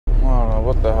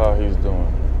what the hell he's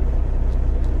doing.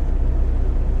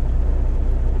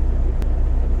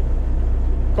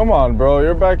 Come on, bro.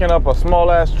 You're backing up a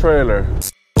small-ass trailer.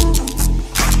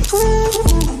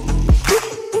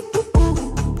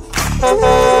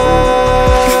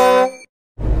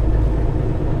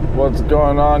 What's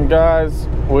going on, guys?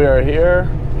 We are here.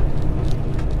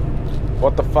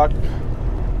 What the fuck? I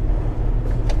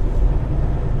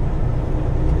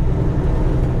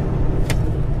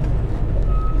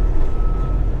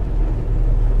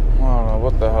don't know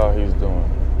what the hell he's doing.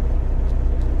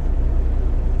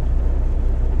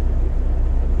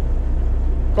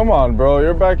 Come on, bro.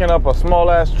 You're backing up a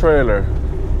small-ass trailer.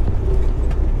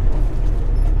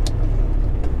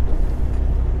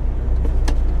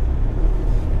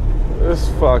 This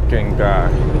fucking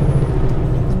guy.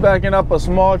 He's backing up a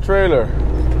small trailer.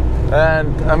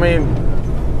 And, I mean...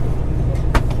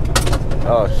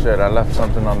 Oh, shit. I left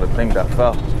something on the thing that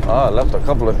fell. Oh, I left a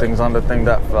couple of things on the thing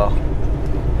that fell.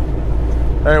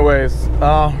 Anyways,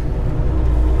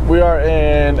 we are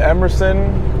in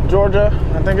Emerson, Georgia,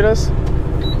 I think it is.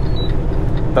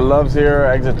 The Love's here,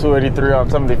 exit 283 on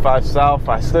 75 South.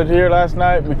 I stood here last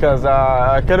night because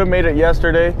I could have made it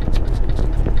yesterday.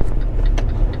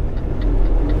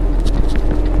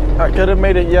 I could have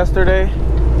made it yesterday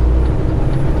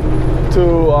to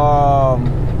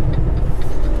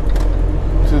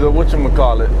the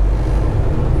whatchamacallit,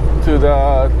 to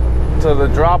the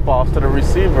drop off to the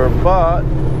receiver, but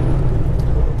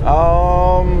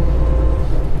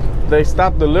they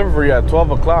stopped delivery at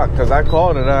 12 o'clock because I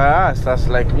called and I asked. I was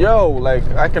like, yo, like,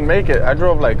 I can make it. I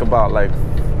drove like about like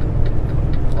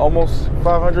almost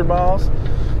 500 miles,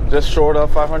 just short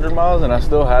of 500 miles, and I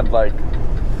still had like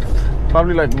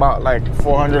probably like about like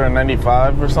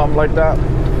 495 or something like that.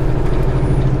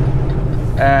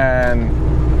 And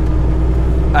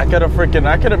I could have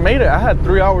made it. I had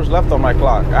 3 hours left on my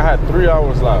clock. I had 3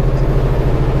 hours left.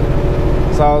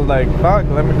 So I was like, fuck,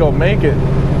 let me go make it,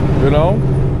 you know?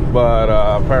 But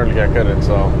apparently I couldn't,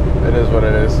 so it is what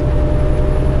it is.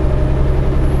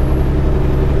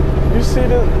 You see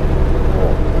the...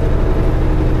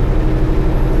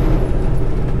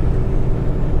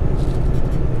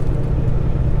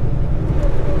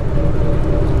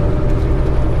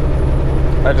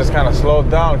 I just kind of slowed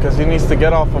down because he needs to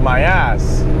get off of my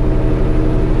ass.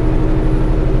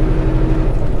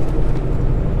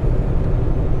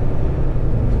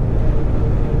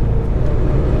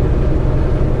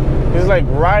 He's like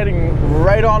riding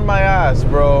right on my ass,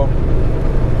 bro.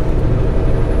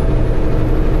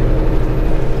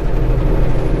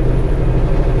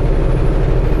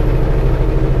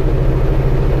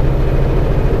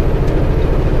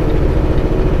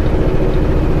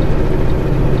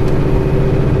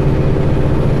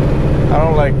 I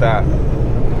don't like that.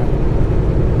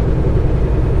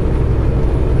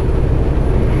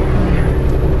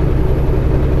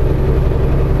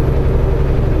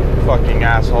 Fucking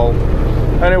asshole.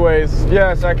 Anyways,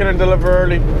 yes, I couldn't deliver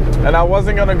early, and I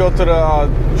wasn't gonna go to the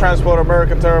Transport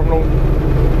America terminal.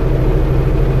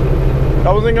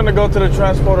 I wasn't gonna go to the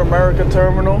Transport America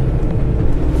terminal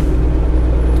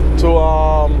to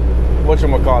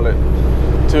whatchamacallit,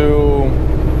 to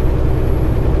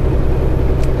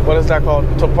what is that called?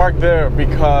 To park there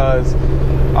because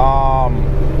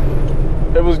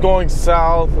it was going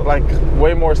south, like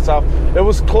way more south. It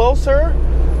was closer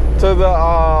to the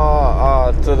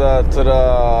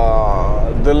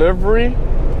delivery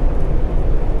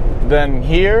than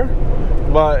here,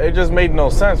 but it just made no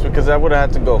sense because I would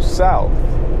have had to go south.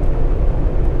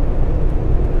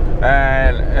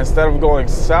 And instead of going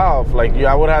south, like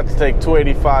I would have to take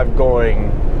 285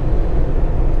 going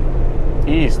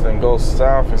east and go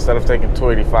south instead of taking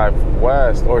 285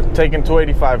 west, or taking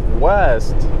 285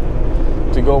 west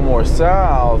to go more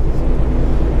south.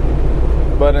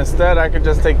 But instead I could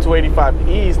just take 285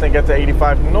 east and get to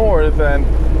 85 north, and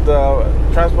the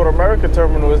Transport America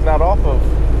terminal is not off of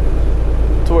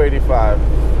 285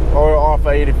 or off of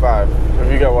 85,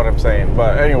 if you get what I'm saying.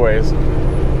 But anyways,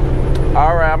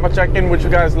 all right, I'm gonna check in with you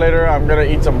guys later. I'm gonna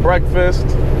eat some breakfast.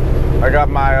 I got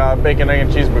my bacon, egg,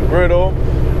 and cheese McGriddle.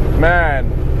 Man,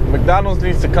 McDonald's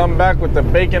needs to come back with the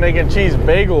bacon, egg, and cheese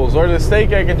bagels, or the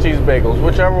steak, egg, and cheese bagels,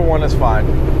 whichever one is fine.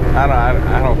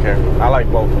 I don't care. I like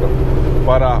both of them.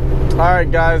 But all right,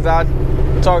 guys, I'll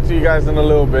talk to you guys in a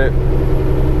little bit.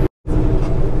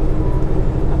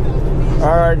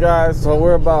 All right, guys, so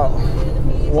we're about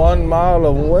 1 mile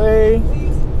away.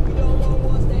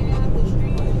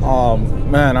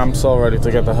 Man, I'm so ready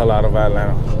to get the hell out of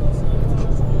Atlanta.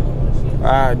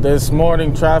 This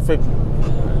morning traffic,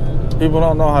 people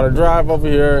don't know how to drive over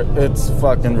here. It's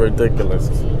fucking ridiculous.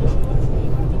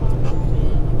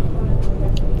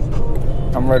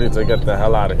 I'm I'm ready to get the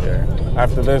hell out of here.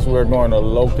 After this, we're going to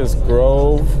Locust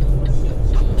Grove,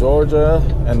 Georgia,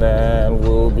 and then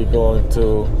we'll be going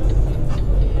to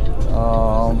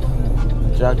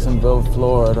Jacksonville,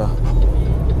 Florida.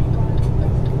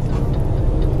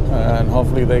 And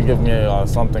hopefully they give me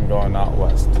something going out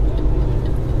west.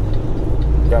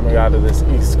 Got me out of this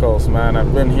East Coast, man.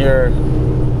 I've been here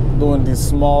doing these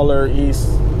smaller East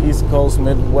Coast,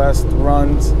 Midwest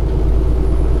runs.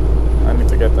 I need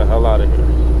to get the hell out of here.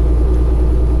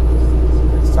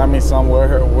 Send me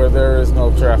somewhere where there is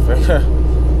no traffic.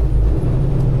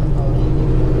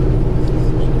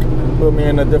 Put me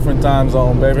in a different time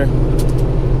zone, baby.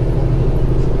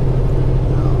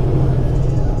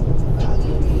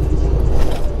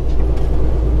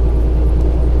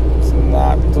 It's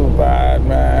not too bad,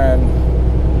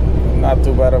 man. Not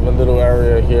too bad of a little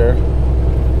area here.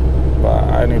 But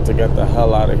I need to get the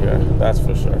hell out of here, that's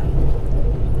for sure.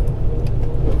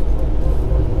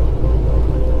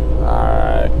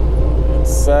 Alright. It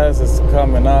says it's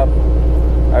coming up.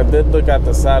 I did look at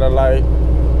the satellite.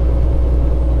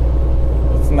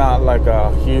 It's not like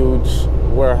a huge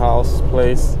warehouse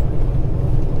place.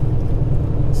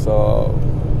 So,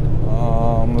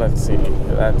 let's see.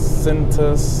 That's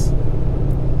Cintas.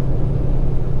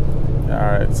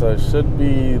 Alright, so it should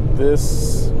be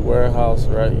this warehouse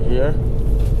right here,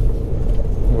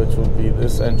 which would be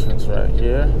this entrance right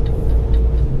here.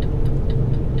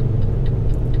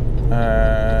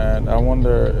 And I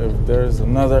wonder if there's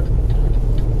another.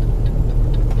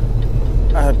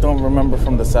 I don't remember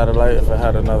from the satellite if it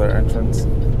had another entrance.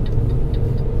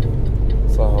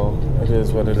 So it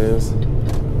is what it is.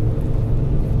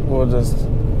 We'll just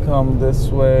come this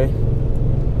way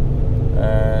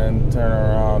and turn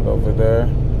around over there.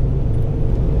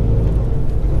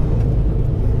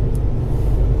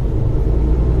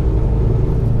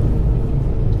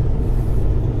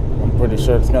 I'm pretty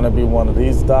sure it's gonna be one of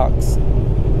these docks.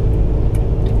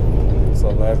 So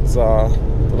let's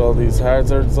put all these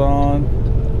hazards on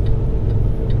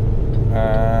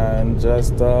and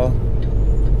just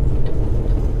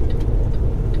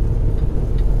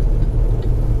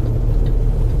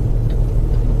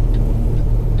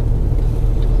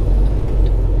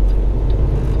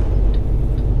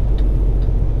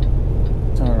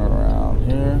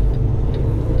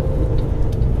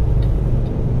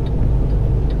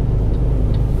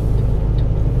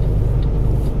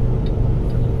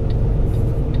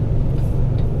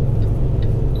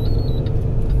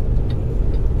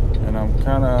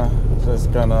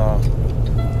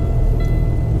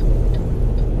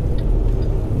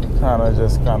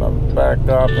kind of back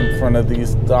up in front of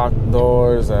these dock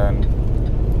doors and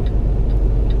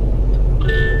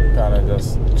kind of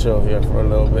just chill here for a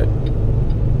little bit.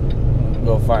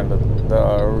 Go find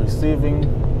the receiving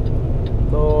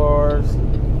doors.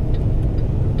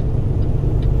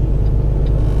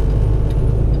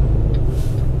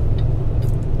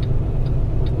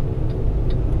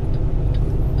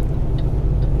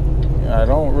 I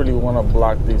don't really want to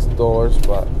block these doors,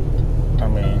 but I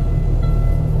mean,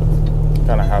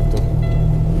 kind of have to.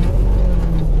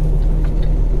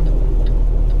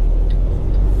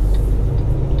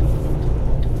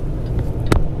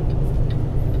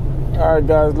 All right,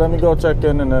 guys, let me go check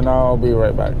in and then I'll be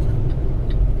right back.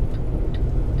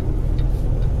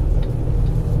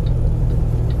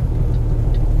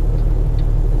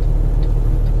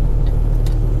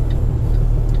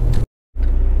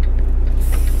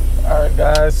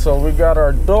 Guys, so we got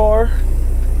our door.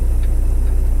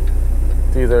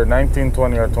 It's either 19,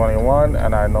 20, or 21,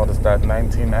 and I noticed that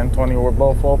 19 and 20 were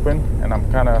both open, and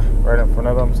I'm kind of right in front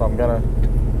of them, so I'm gonna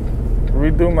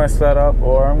redo my setup,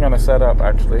 or I'm gonna set up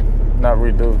actually, not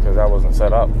redo because I wasn't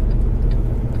set up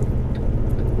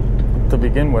to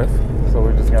begin with. So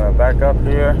we're just gonna back up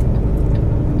here.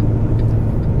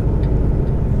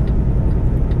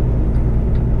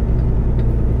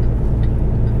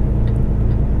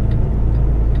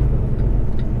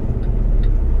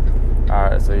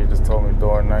 Alright, so you just told me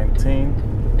door 19.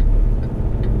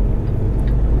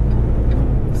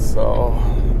 So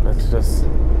let's just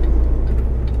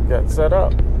get set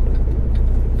up.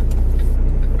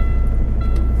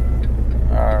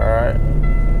 Alright.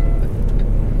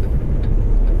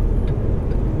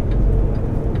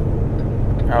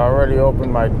 I already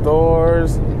opened my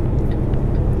doors.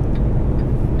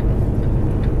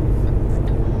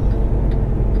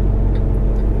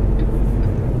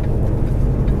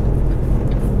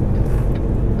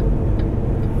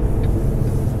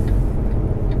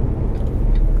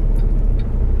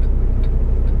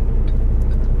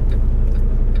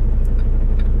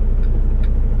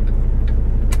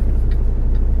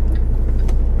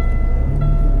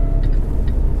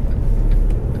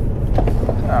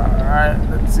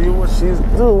 see what she's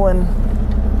doing.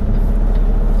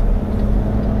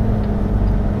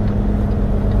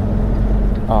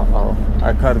 Uh-oh,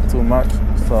 I cut it too much,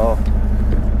 so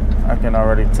I can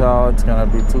already tell it's gonna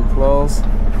be too close.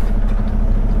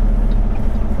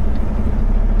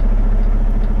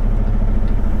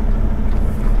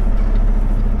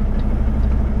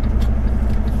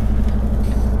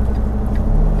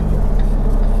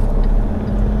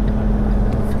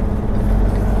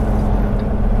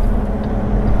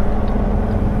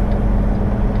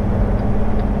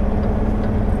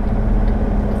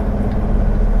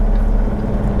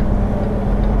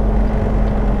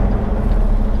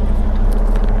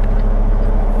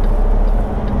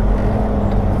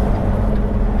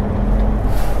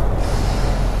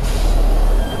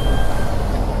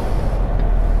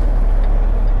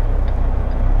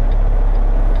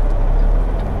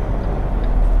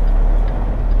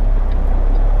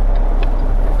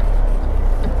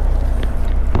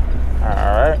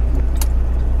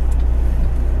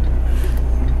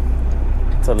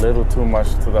 A little too much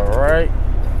to the right,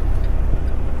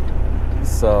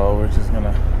 so we're just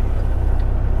gonna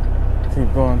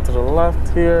keep going to the left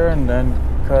here and then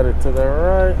cut it to the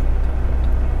right.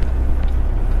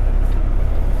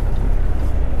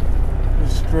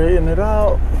 Just straighten it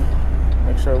out,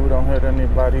 make sure we don't hit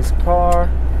anybody's car,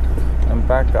 and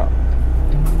back up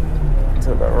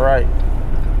to the right.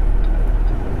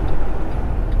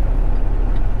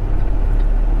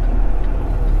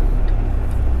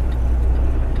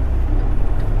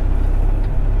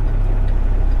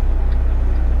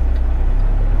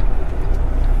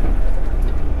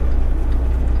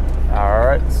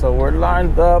 So we're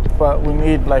lined up, but we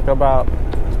need like about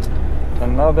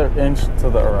another inch to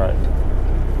the right.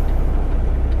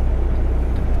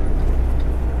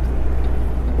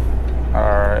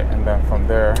 All right, and then from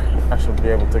there, I should be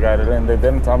able to guide it in. They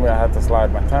didn't tell me I had to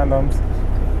slide my tandems,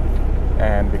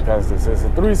 and because this is a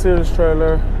 3 Series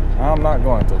trailer, I'm not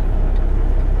going to.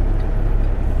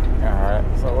 All right,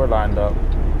 so we're lined up.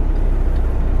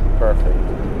 Perfect.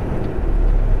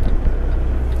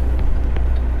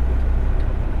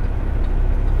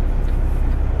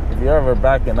 If you're ever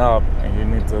backing up and you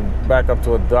need to back up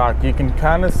to a dock, you can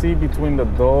kind of see between the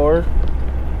door.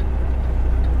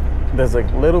 There's a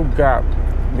little gap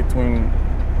between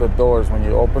the doors when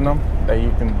you open them that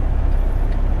you can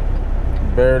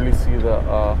barely see the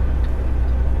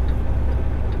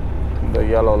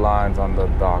yellow lines on the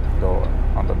dock door,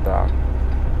 on the dock.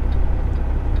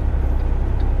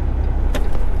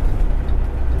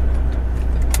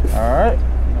 All right,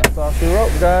 that's all she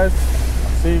wrote, guys.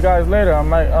 See you guys later. I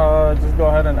might just go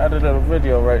ahead and edit a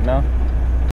video right now.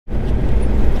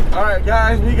 All right,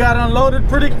 guys, we got unloaded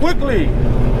pretty quickly.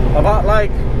 About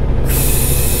like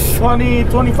 20,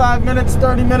 25 minutes,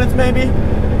 30 minutes maybe.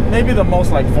 Maybe the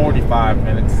most like 45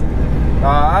 minutes.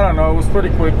 I don't know, it was pretty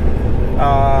quick.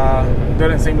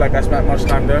 Didn't seem like I spent much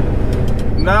time there.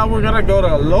 Now we're gonna go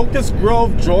to Locust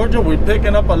Grove, Georgia. We're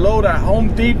picking up a load at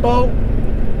Home Depot.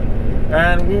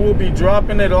 And we will be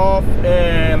dropping it off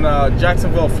in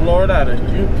Jacksonville, Florida at a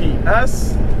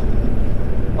UPS.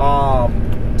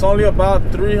 It's only about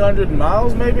 300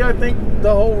 miles, maybe. I think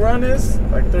the whole run is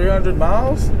like 300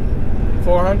 miles,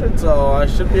 400. So I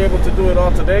should be able to do it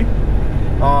all today.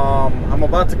 I'm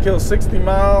about to kill 60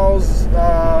 miles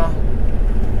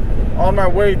on my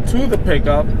way to the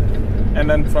pickup. And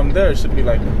then from there, it should be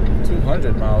like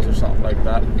 200 miles or something like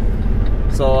that.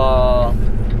 So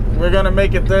we're gonna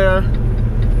make it there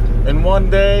in one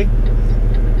day.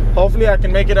 Hopefully I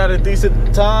can make it at a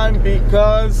decent time,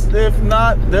 because if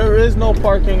not, there is no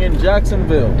parking in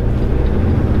Jacksonville.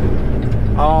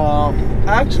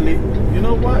 Actually, you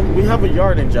know what? We have a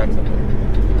yard in Jacksonville,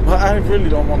 but I really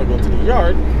don't want to go to the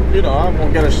yard. You know, I'm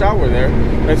gonna get a shower there.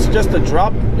 It's just a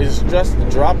drop. It's just a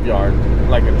drop yard,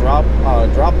 like a drop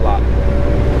lot.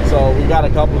 So we got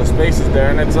a couple of spaces there,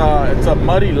 and it's a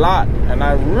muddy lot, and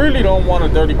I really don't want to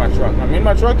dirty my truck. I mean,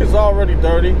 my truck is already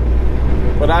dirty,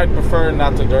 but I'd prefer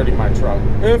not to dirty my truck.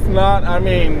 If not, I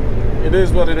mean, it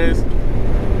is what it is.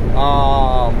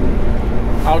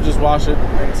 I'll just wash it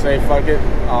and say fuck it.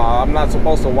 I'm not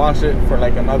supposed to wash it for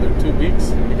like another 2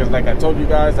 weeks, because like I told you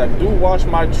guys, I do wash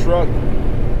my truck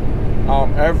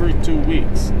every 2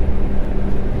 weeks.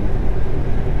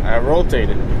 I rotate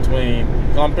it between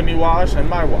company wash and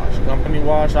my wash. Company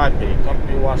wash, I pay.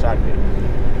 Company wash, I pay.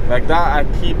 Like that, I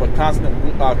keep a constant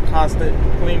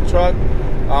clean truck.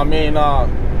 I mean,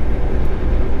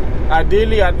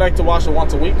 ideally, I'd like to wash it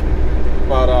once a week,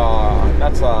 but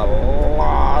that's a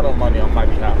lot of money on my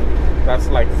behalf. That's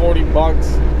like 40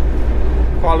 bucks.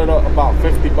 Call it about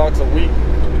 50 bucks a week,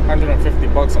 150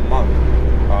 bucks a month,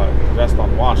 just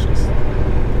on washes.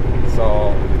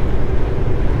 So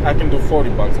I can do $40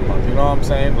 a month. You know what I'm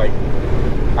saying? Like,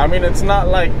 I mean, it's not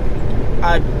like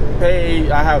I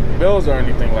have bills or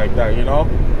anything like that, you know?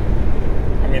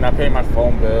 I mean, I pay my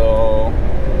phone bill,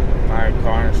 my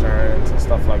car insurance and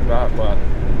stuff like that, but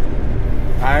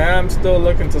I am still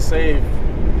looking to save,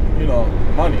 you know,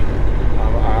 money.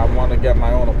 I want to get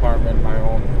my own apartment, my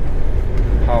own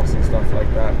house and stuff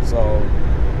like that. So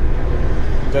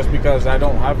just because I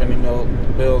don't have any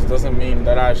bills doesn't mean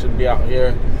that I should be out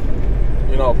here,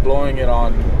 you know, blowing it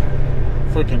on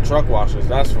freaking truck washers,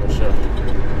 that's for sure.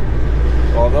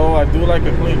 Although I do like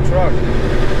a clean truck.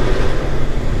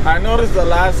 I noticed the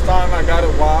last time I got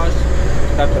it washed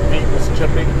that the paint was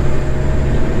chipping.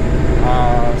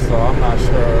 So I'm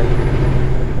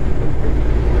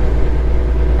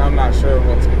not sure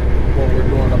what we're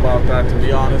doing about that, to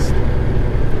be honest.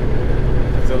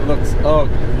 It looks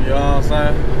ugly, you know what I'm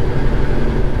saying?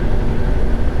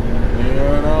 You know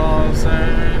what I'm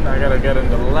saying? I gotta get in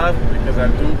the left because I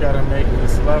do gotta make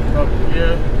this left up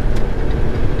here.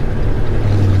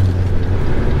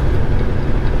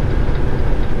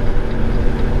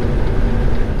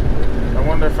 I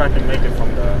wonder if I can make it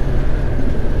from the...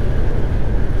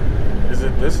 Is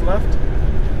it this left?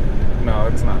 No,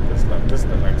 it's not this left. This is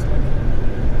the next left.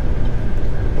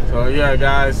 So yeah,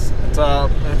 guys, it's a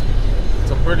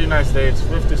pretty nice day. It's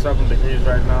 57 degrees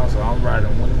right now, so I'm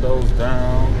riding windows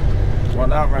down. Well,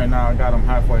 not right now. I got them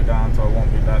halfway down, so it won't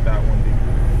be that windy.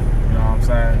 You know what I'm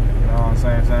saying? You know what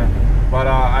I'm saying? But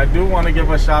I do want to give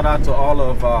a shout out to all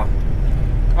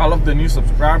of the new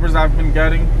subscribers I've been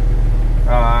getting.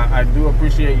 I do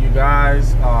appreciate you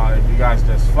guys. If you guys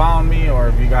just found me, or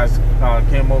if you guys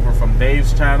came over from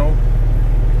Dave's channel,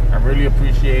 I really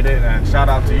appreciate it. And shout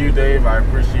out to you, Dave. I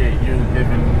appreciate you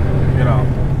giving, you know,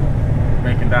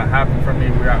 making that happen for me.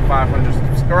 We're at 500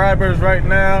 subscribers right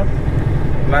now.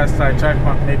 Last I checked,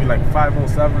 maybe like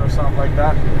 507 or something like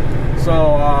that.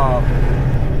 So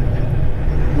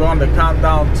we're on the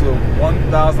countdown to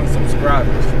 1,000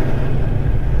 subscribers,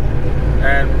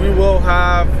 and we will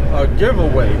have a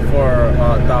giveaway for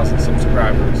 1,000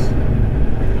 subscribers.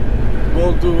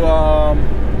 We'll do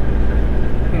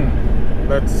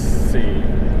let's see,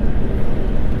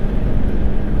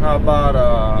 how about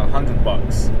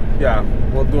 $100? Yeah,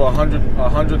 we'll do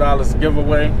 $100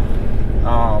 giveaway.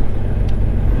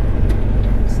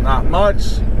 It's not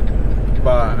much,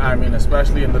 but I mean,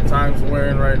 especially in the times we're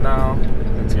in right now,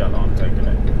 it's yellow. I'm taking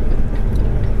it.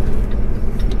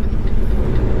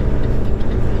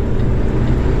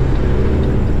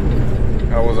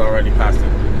 I was already past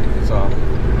it, so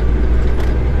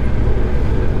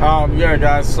yeah,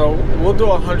 guys. So we'll do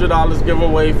 $100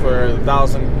 giveaway for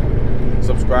 1,000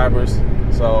 subscribers.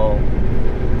 So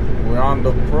we're on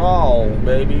the prowl,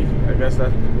 baby. I guess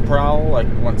that's prowl, like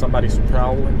when somebody's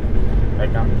prowling,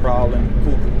 like I'm prowling,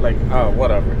 cool, like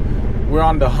whatever. We're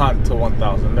on the hunt to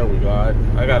 1,000. There we go.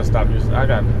 I gotta stop using.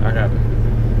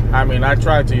 I mean, I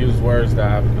tried to use words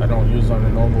that I don't use on a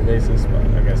normal basis, but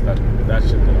I guess that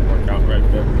shit didn't work out right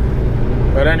good.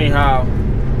 But anyhow,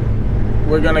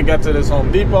 we're gonna get to this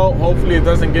Home Depot. Hopefully it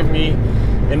doesn't give me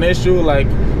an issue like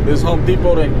this Home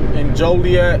Depot in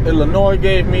Joliet, Illinois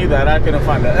gave me, that I couldn't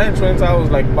find the entrance. I was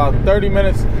like about 30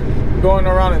 minutes going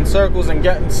around in circles and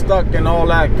getting stuck and all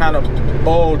that kind of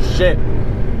bullshit,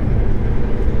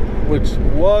 which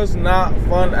was not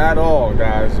fun at all,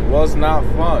 guys. It was not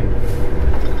fun.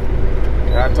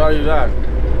 I tell you that.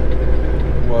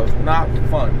 It was not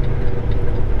fun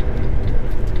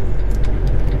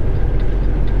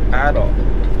at all.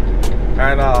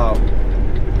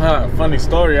 And funny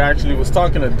story, I actually was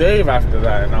talking to Dave after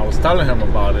that, and I was telling him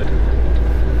about it.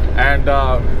 And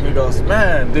he goes,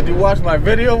 "Man, did you watch my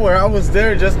video where I was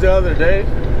there just the other day?"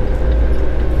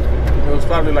 It was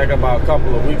probably like about a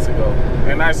couple of weeks ago.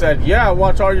 And I said, "Yeah, I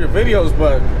watch all your videos,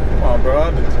 but come on, bro,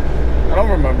 I don't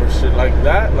remember shit like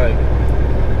that, like,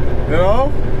 you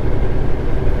know?"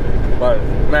 But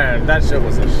man, that shit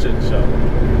was a shit show.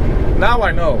 Now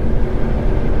I know.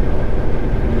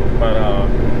 But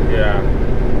yeah,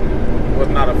 it was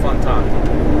not a fun time.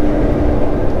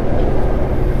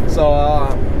 So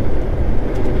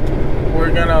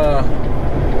we're gonna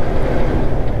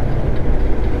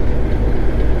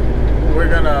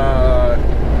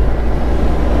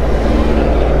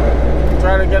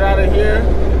try to get out of here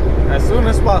as soon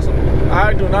as possible.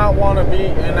 I do not want to be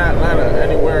in Atlanta,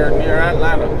 anywhere near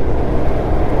Atlanta.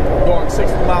 I'm going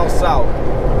 60 miles south.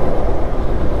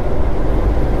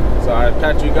 So I'll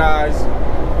catch you guys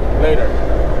later.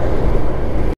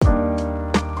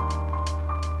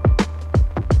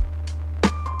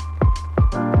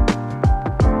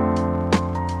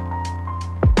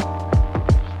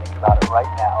 Think about it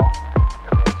right now.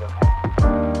 Everything's okay.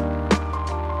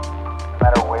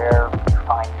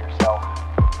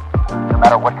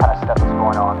 matter what kind of stuff is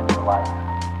going on in your life.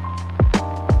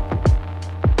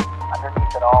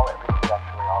 Underneath it all, everything's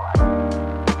actually alright.